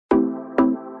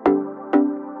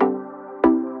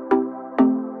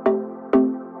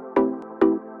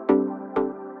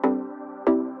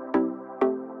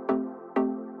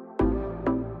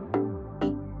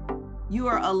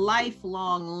are a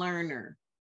lifelong learner.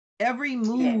 Every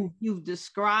move you've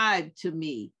described to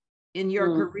me in your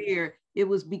career, it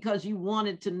was because you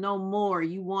wanted to know more.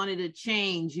 You wanted to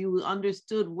change. You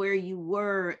understood where you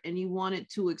were and you wanted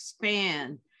to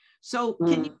expand. So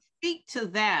can you speak to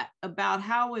that about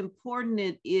how important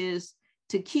it is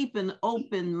to keep an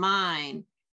open mind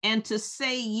and to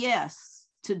say yes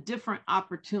to different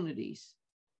opportunities?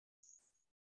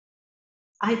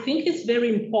 I think it's very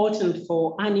important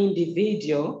for an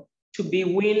individual to be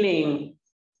willing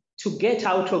to get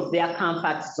out of their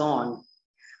comfort zone.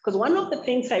 Because one of the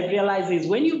things I realized is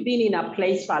when you've been in a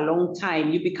place for a long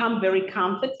time, you become very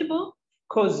comfortable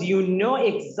because you know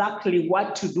exactly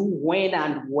what to do when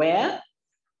and where.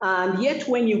 And yet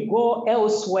when you go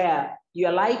elsewhere,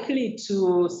 you're likely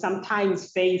to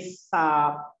sometimes face,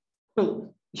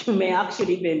 you may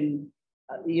actually even,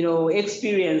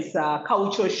 experience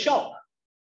culture shock.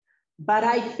 But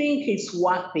I think it's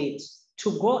worth it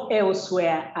to go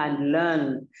elsewhere and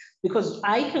learn, because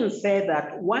I can say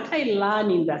that what I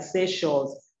learned in the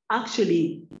Seychelles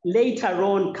actually later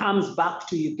on comes back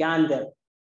to Uganda.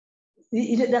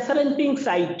 There are certain things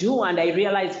I do and I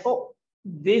realize, oh,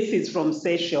 this is from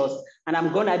Seychelles and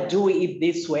I'm gonna do it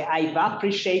this way. I've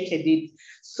appreciated it.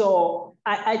 So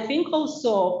I think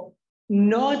also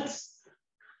not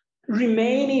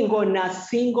remaining on a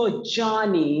single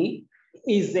journey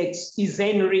is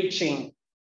enriching.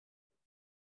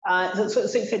 So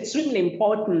it's extremely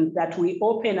important that we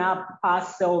open up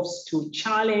ourselves to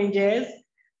challenges.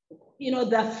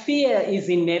 The fear is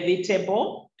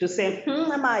inevitable to say,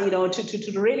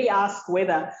 to really ask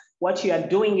whether what you are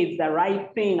doing is the right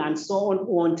thing and so on.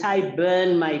 Won't I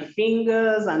burn my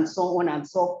fingers and so on and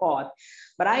so forth?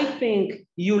 But I think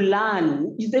you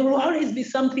learn. There will always be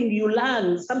something you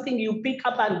learn, something you pick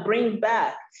up and bring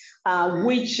back,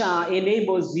 which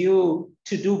enables you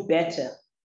to do better.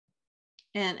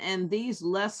 And these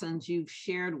lessons you've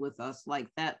shared with us, like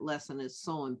that lesson is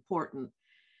so important.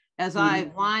 As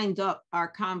I wind up our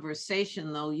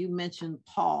conversation, though, you mentioned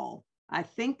Paul. I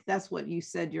think that's what you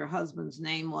said your husband's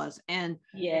name was. And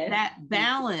that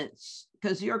balance,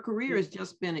 because your career has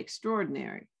just been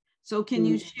extraordinary. So can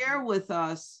you share with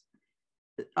us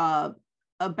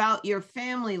about your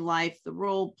family life, the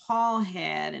role Paul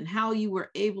had, and how you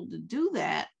were able to do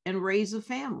that and raise a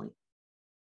family?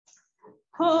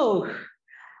 Paul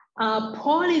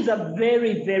is a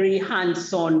very, very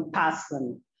hands-on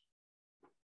person.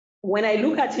 When I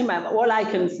look at him, all I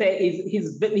can say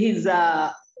is he's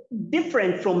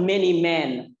different from many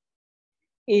men.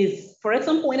 For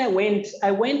example, when I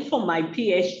went for my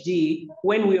PhD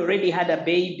when we already had a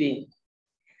baby.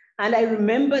 And I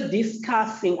remember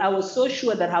discussing, I was so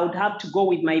sure that I would have to go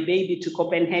with my baby to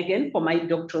Copenhagen for my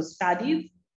doctoral studies.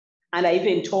 And I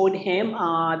even told him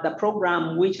the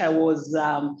program which I was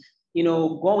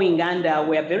going under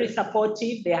were very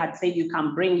supportive. They had said you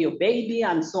can bring your baby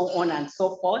and so on and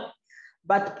so forth.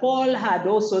 But Paul had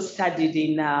also studied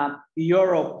in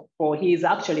Europe for his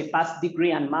actually first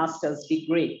degree and master's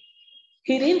degree.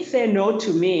 He didn't say no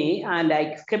to me, and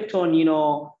I kept on,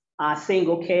 saying,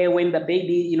 okay, when the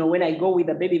baby, when I go with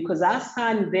the baby, because our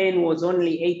son then was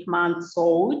only 8 months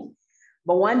old.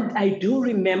 But I do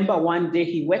remember one day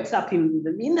he wakes up in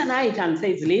the night and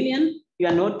says, Lillian, you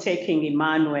are not taking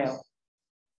Emmanuel.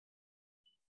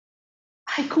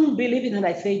 I couldn't believe it. And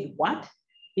I said, what?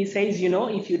 He says,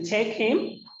 if you take him,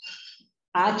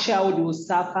 our child will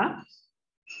suffer.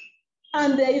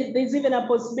 And there's even a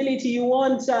possibility you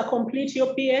won't complete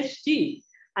your PhD.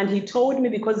 And he told me,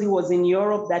 because he was in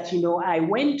Europe, that, I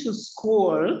went to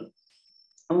school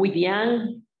with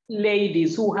young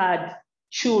ladies who had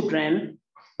children,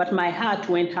 but my heart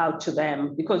went out to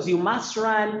them, because you must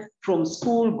run from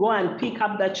school, go and pick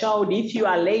up the child if you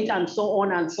are late, and so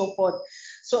on and so forth.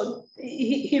 So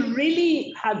he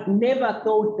really had never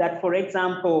thought that, for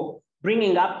example,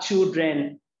 bringing up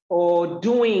children or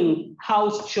doing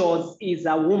house chores is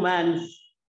a woman's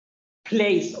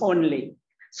place only.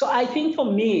 So I think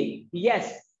for me,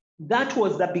 yes, that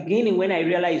was the beginning when I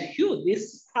realized,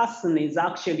 this person is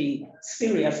actually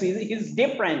serious. He's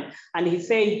different. And he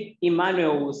said,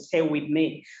 Emmanuel will stay with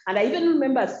me. And I even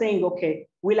remember saying, okay,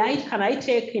 can I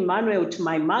take Emmanuel to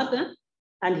my mother?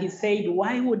 And he said,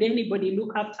 why would anybody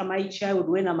look after my child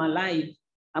when I'm alive?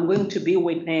 I'm going to be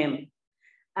with him.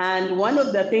 And one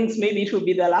of the things, maybe it will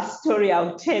be the last story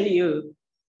I'll tell you,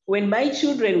 when my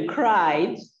children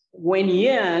cried, when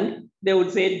young, they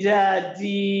would say,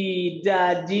 daddy,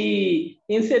 daddy,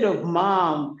 instead of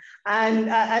mom. And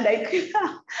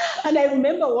I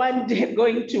remember one day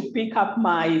going to pick up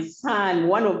my son,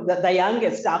 one of the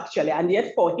youngest actually, and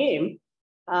yet for him,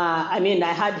 I mean,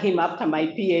 I had him after my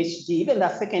PhD. Even the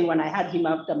second one, I had him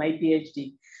after my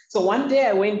PhD. So one day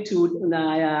I went to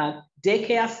a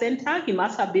daycare center. He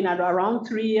must have been at around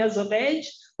 3 years of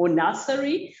age or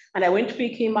nursery. And I went to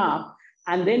pick him up.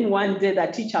 And then one day the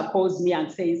teacher calls me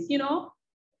and says, you know,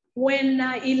 when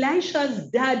Elisha's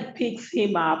dad picks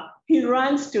him up, he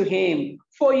runs to him.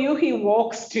 For you, he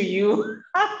walks to you.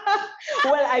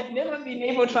 Well, I've never been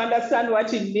able to understand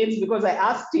what it means because I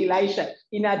asked Elisha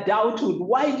in adulthood,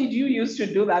 why did you used to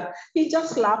do that? He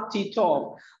just laughed it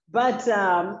off. But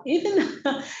even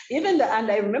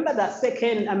and I remember the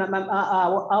second,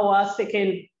 our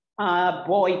second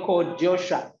boy called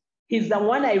Joshua. He's the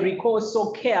one I recall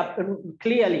so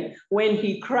clearly. When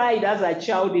he cried as a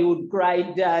child, he would cry,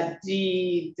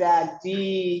 "Daddy,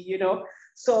 Daddy," you know.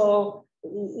 So,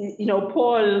 you know,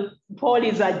 Paul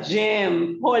is a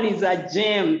gem. Paul is a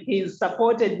gem. He's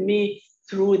supported me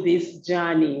through this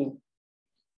journey.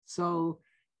 So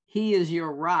he is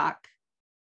your rock.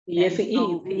 Yes, he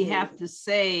is. We have to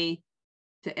say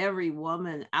to every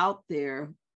woman out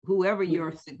there, whoever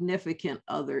your significant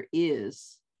other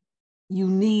is, you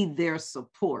need their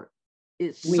support.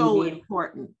 It's so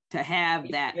important to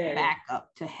have that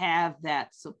backup, to have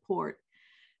that support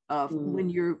when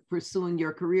you're pursuing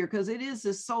your career, because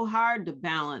it's so hard to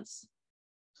balance.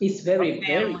 It's very,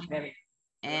 very.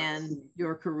 And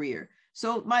your career.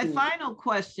 So my final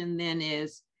question then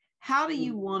is, how do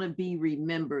you want to be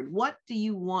remembered? What do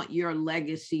you want your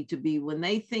legacy to be when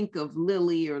they think of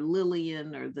Lily or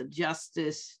Lillian or the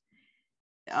Justice?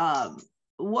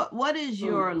 What is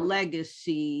your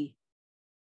legacy?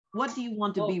 What do you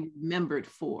want to be remembered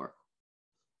for?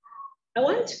 I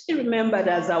want to be remembered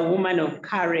as a woman of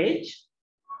courage.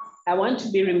 I want to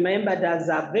be remembered as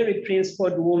a very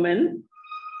principled woman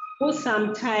who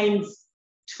sometimes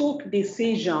took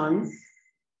decisions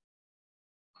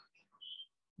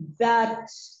that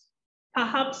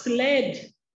perhaps led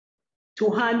to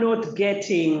her not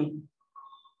getting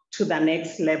to the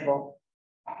next level.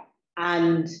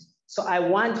 And so I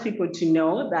want people to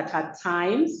know that at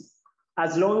times,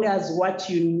 as long as what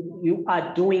you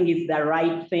are doing is the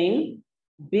right thing,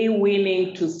 be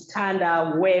willing to stand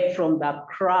away from the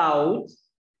crowd.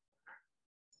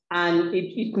 And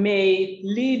it may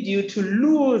lead you to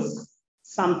lose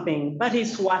something, but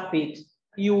it's worth it.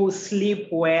 You will sleep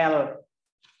well.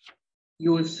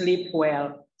 You will sleep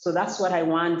well. So that's what I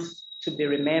want to be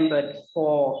remembered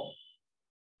for.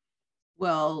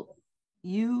 Well,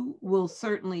 you will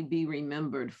certainly be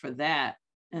remembered for that,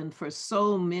 and for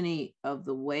so many of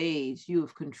the ways you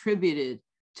have contributed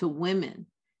to women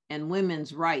and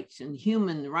women's rights and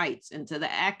human rights, and to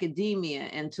the academia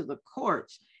and to the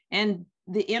courts and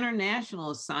the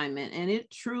international assignment. And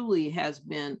it truly has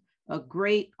been a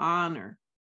great honor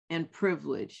and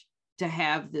privilege to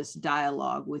have this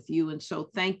dialogue with you. And so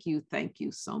thank you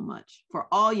so much for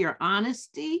all your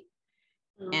honesty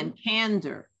and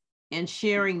candor and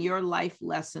sharing your life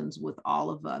lessons with all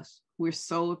of us. We're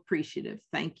so appreciative.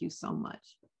 Thank you so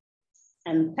much.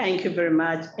 And thank you very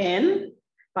much. And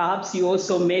perhaps you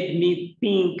also made me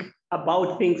think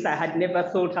about things I had never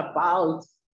thought about.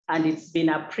 And it's been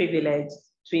a privilege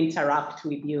to interact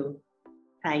with you.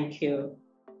 Thank you.